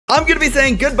I'm gonna be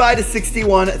saying goodbye to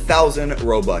 61,000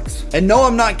 Robux. And no,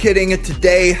 I'm not kidding.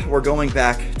 Today, we're going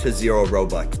back to 0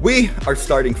 Robux. We are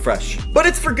starting fresh. But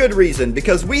it's for good reason,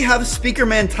 because we have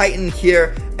SPEAKERMAN Titan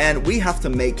here, and we have to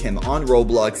make him on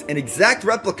Roblox an exact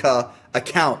replica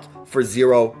account for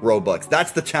 0 Robux.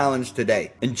 That's the challenge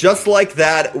today. And just like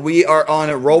that, we are on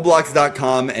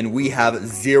Roblox.com and we have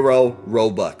 0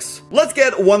 Robux. Let's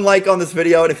get 1 like on this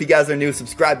video, and if you guys are new,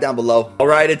 subscribe down below. All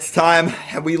right, it's time.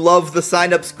 We love the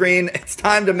sign up screen. It's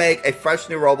time to make a fresh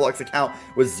new Roblox account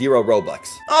with 0 Robux.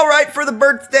 All right, for the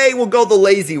birthday, we'll go the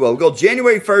lazy way. We'll go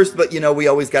January 1st, but you know, we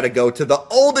always got to go to the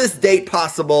oldest date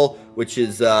possible, which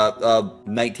is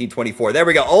 1924. There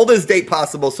we go, oldest date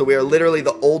possible. So we are literally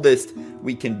the oldest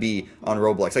we can be on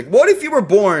Roblox. Like, what if you were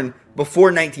born before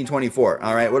 1924?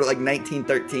 All right, what, like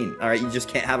 1913? All right, you just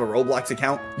can't have a Roblox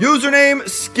account. Username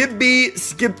SKIBIDI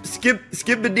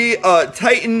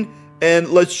Titan, and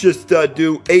let's just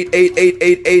do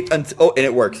 88888 until, oh, and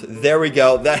it works. There we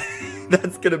go.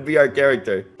 That's gonna be our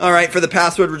character. All right, for the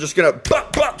password, we're just gonna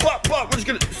we're just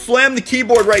gonna slam the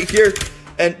keyboard right here.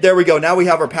 And there we go. Now we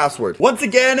have our password. Once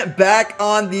again, back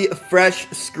on the fresh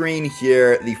screen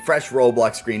here, the fresh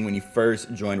Roblox screen when you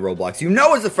first join Roblox. You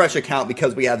know it's a fresh account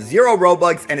because we have 0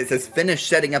 Robux and it says finish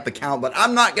setting up account, but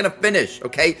I'm not gonna finish,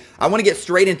 okay? I wanna get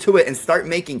straight into it and start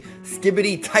making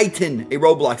SKIBIDI Titan a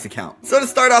Roblox account. So to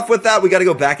start off with that, we gotta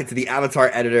go back into the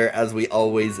avatar editor as we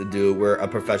always do. We're a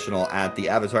professional at the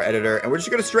avatar editor, and we're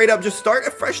just gonna straight up just start a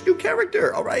fresh new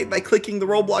character, all right? By clicking the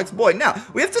Roblox boy. Now,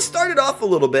 we have to start it off a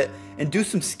little bit and do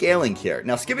some scaling here.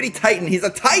 Now, SKIBIDI Titan, he's a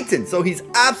Titan, so he's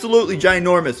absolutely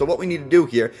ginormous. So what we need to do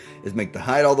here is make the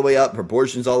height all the way up,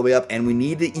 proportions all the way up, and we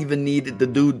need to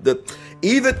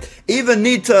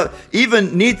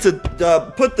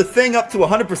put the thing up to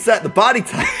 100%, the body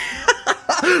type.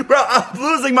 Bro, I'm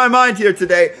losing my mind here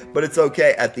today, but it's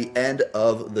okay at the end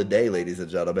of the day, ladies and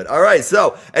gentlemen. All right,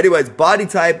 so anyways, body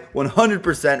type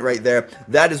 100% right there.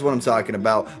 That is what I'm talking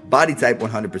about. Body type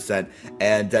 100%.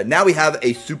 And now we have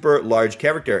a super large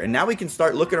character, and now we can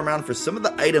start looking around for some of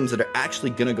the items that are actually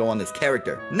gonna go on this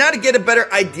character. Now to get a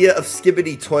better idea of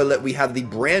SKIBIDI Toilet, we have the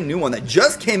brand new one that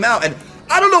just came out, and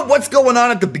I don't know what's going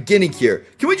on at the beginning here.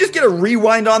 Can we just get a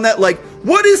rewind on that? Like,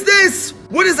 what is this?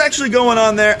 What is actually going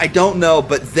on there? I don't know,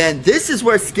 but then this is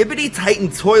where SKIBIDI Titan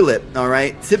Toilet, all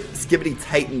right? SKIBIDI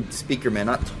Titan SPEAKERMAN,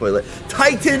 not Toilet.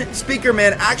 Titan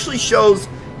SPEAKERMAN actually shows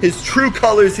his true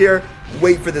colors here.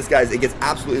 Wait for this, guys. It gets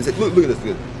absolutely insane. Look at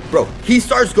this. Bro, he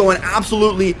starts going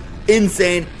absolutely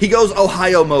insane. He goes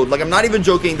Ohio mode. Like, I'm not even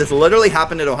joking. This literally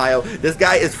happened in Ohio. This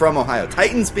guy is from Ohio.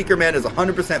 Titan SPEAKERMAN is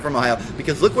 100% from Ohio,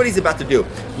 because look what he's about to do.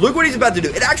 Look what he's about to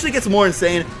do. It actually gets more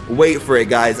insane. Wait for it,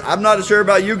 guys. I'm not sure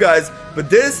about you guys,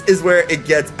 but this is where it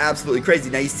gets absolutely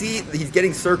crazy. Now, you see he's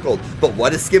getting circled, but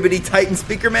what does SKIBIDI Titan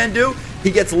SPEAKERMAN do?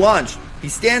 He gets launched. He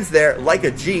stands there like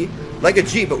a G,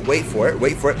 but wait for it,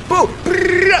 boom!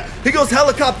 He goes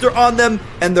helicopter on them,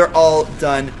 and they're all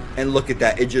done. And look at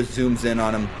that. It just zooms in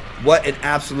on him. What an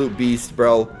absolute beast,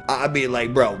 bro. I mean,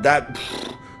 like, bro,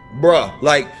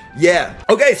 like, yeah.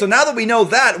 Okay, so now that we know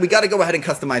that, we got to go ahead and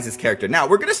customize this character. Now,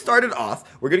 we're going to start it off.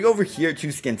 We're going to go over here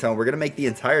to skin tone. We're going to make the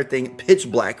entire thing pitch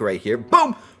black right here.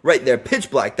 Boom! Right there,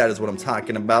 pitch black. That is what I'm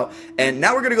talking about. And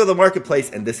now we're going to go to the marketplace,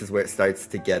 and this is where it starts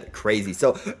to get crazy.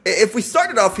 So if we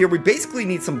started off here, we basically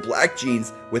need some black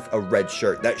jeans with a red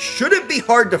shirt. That shouldn't be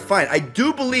hard to find. I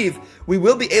do believe we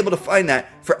will be able to find that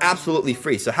for absolutely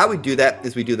free. So how we do that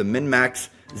is we do the min-max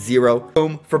 0,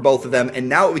 boom, for both of them. And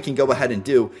now what we can go ahead and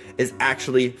do is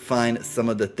actually find some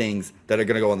of the things that are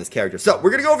going to go on this character. So we're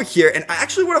going to go over here, and I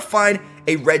actually want to find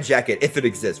a red jacket if it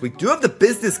exists. We do have the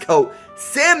business coat,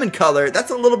 salmon color.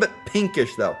 That's a little bit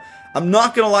pinkish though. I'm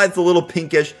not going to lie, it's a little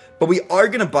pinkish, but we are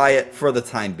going to buy it for the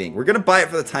time being. We're going to buy it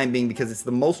for the time being because it's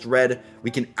the most red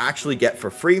we can actually get for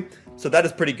free. So that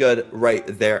is pretty good right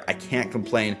there. I can't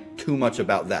complain too much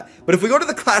about that. But if we go to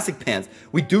the classic pants,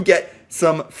 we do get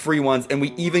some free ones, and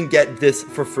we even get this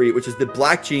for free, which is the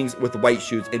black jeans with white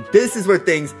shoes. And this is where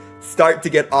things start to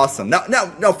get awesome. Now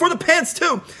for the pants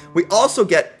too, we also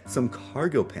get some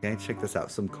cargo pants. Check this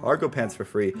out, some cargo pants for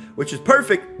free, which is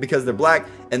perfect because they're black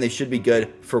and they should be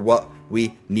good for what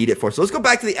we need it for. So let's go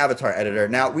back to the avatar editor.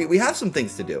 Now we have some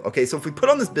things to do. Okay, so if we put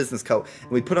on this business coat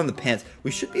and we put on the pants,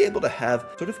 we should be able to have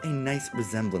sort of a nice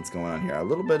resemblance going on here, a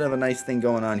little bit of a nice thing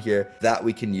going on here that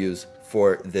we can use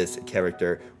for this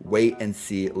character. Wait and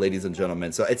see, ladies and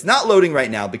gentlemen. So it's not loading right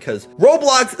now because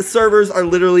Roblox servers are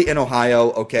literally in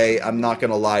Ohio, okay? I'm not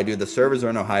gonna lie, dude. The servers are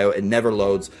in Ohio. It never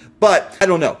loads, but I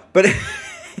don't know. But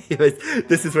Anyways,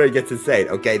 this is where it gets insane,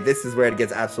 okay? This is where it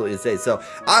gets absolutely insane. So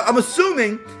I'm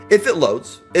assuming if it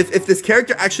loads, if this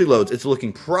character actually loads, it's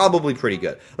looking probably pretty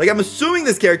good. Like, I'm assuming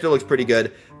this character looks pretty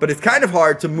good, but it's kind of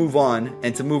hard to move on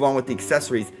and to move on with the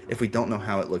accessories if we don't know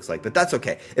how it looks like. But that's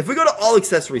okay. If we go to all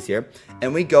accessories here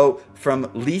and we go from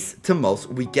least to most,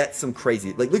 we get some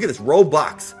crazy, like, look at this,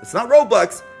 Roblox. It's not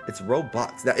Robux, it's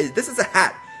Roblox. Now, this is a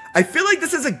hat. I feel like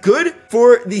this is a good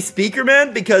for the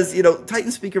SPEAKERMAN because, you know,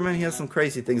 Titan SPEAKERMAN, he has some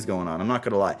crazy things going on. I'm not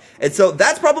going to lie. And so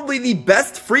that's probably the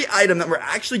best free item that we're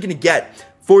actually going to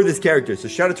get for this character. So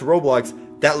shout out to Roblox.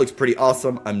 That looks pretty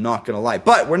awesome. I'm not going to lie.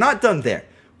 But we're not done there.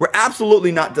 We're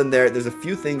absolutely not done there. There's a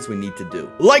few things we need to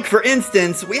do. Like, for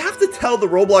instance, we have to tell the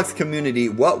Roblox community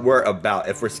what we're about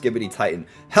if we're Skibidi Titan.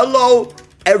 Hello,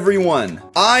 everyone.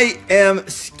 I am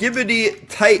Skibidi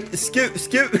Titan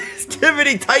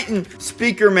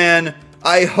SPEAKERMAN.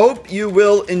 I hope you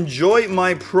will enjoy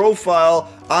my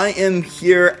profile. I am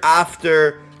here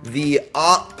after the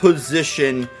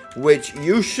opposition, which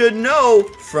you should know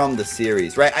from the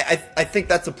series, right? I think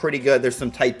that's a pretty good, there's some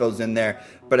typos in there,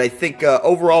 but I think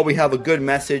overall we have a good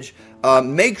message.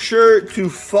 Make sure to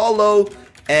follow,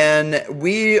 and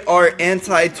we are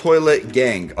anti-toilet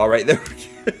gang. All right, there we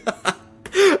go.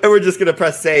 And we're just gonna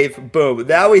press save, boom.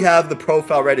 Now we have the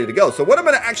profile ready to go. So what I'm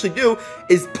gonna actually do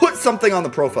is put something on the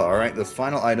profile, all right? This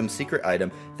final item, secret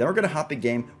item. Then we're gonna hop in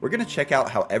game. We're gonna check out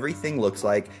how everything looks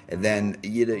like, and then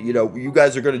you know, you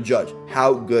guys are gonna judge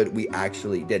how good we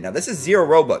actually did. Now this is 0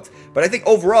 Robux, but I think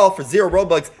overall for 0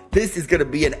 Robux, this is gonna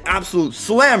be an absolute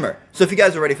slammer. So if you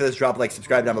guys are ready for this, drop a like,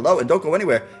 subscribe down below, and don't go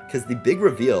anywhere, because the big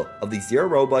reveal of the 0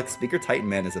 Robux Speaker Titan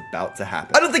Man is about to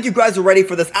happen. I don't think you guys are ready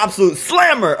for this absolute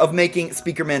slammer of making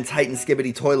SPEAKERMAN Titan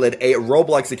Skibidi Toilet a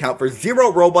Roblox account for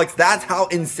 0 Robux. That's how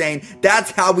insane.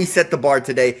 That's how we set the bar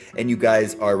today, and you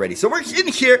guys are ready. So we're in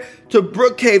here to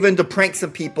Brookhaven to prank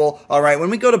some people. All right, when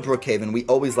we go to Brookhaven, we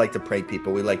always like to prank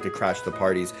people. We like to crash the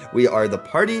parties. We are the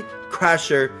party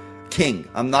crasher king.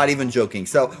 I'm not even joking.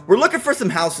 So we're looking for some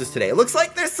houses today. It looks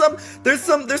like there's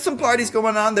some parties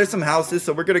going on. There's some houses,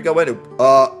 so we're gonna go in.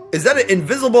 Is that an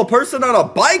invisible person on a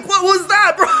bike? What was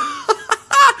that, bro?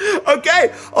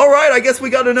 Okay, all right, I guess we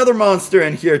got another monster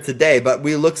in here today, but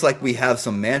we looks like we have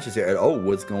some mansions here. And oh,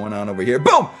 what's going on over here?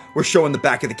 Boom! We're showing the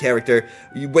back of the character.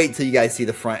 You wait till you guys see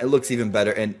the front. It looks even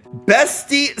better. And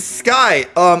Bestie Sky,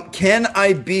 can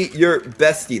I be your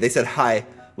bestie? They said hi.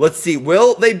 Let's see.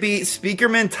 Will they be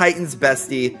SPEAKERMAN Titan's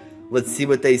bestie? Let's see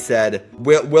what they said.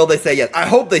 Will they say yes? I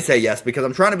hope they say yes, because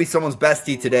I'm trying to be someone's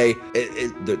bestie today.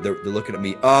 They're looking at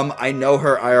me. I know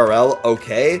her IRL.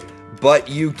 Okay. But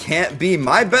you can't be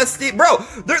my bestie? Bro,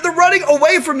 they're running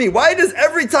away from me. Why does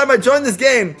every time I join this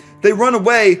game, they run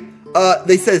away?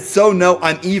 They said, so no,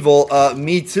 I'm evil.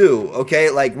 Me too,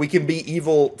 okay? Like, we can be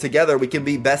evil together. We can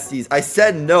be besties. I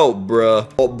said no, bruh.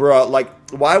 Oh, bruh, like,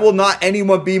 why will not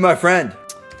anyone be my friend?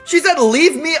 She said,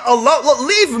 leave me alone.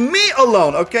 Leave me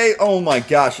alone, okay? Oh my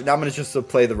gosh. Now I'm going to just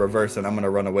play the reverse, and I'm going to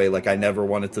run away like I never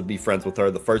wanted to be friends with her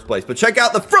in the first place. But check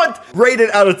out the front. Rated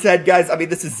out of 10, guys. I mean,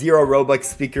 this is 0 Robux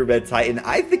SPEAKERMAN Titan.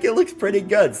 I think it looks pretty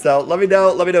good. So let me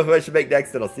know who I should make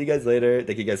next, and I'll see you guys later.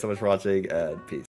 Thank you guys so much for watching, and peace.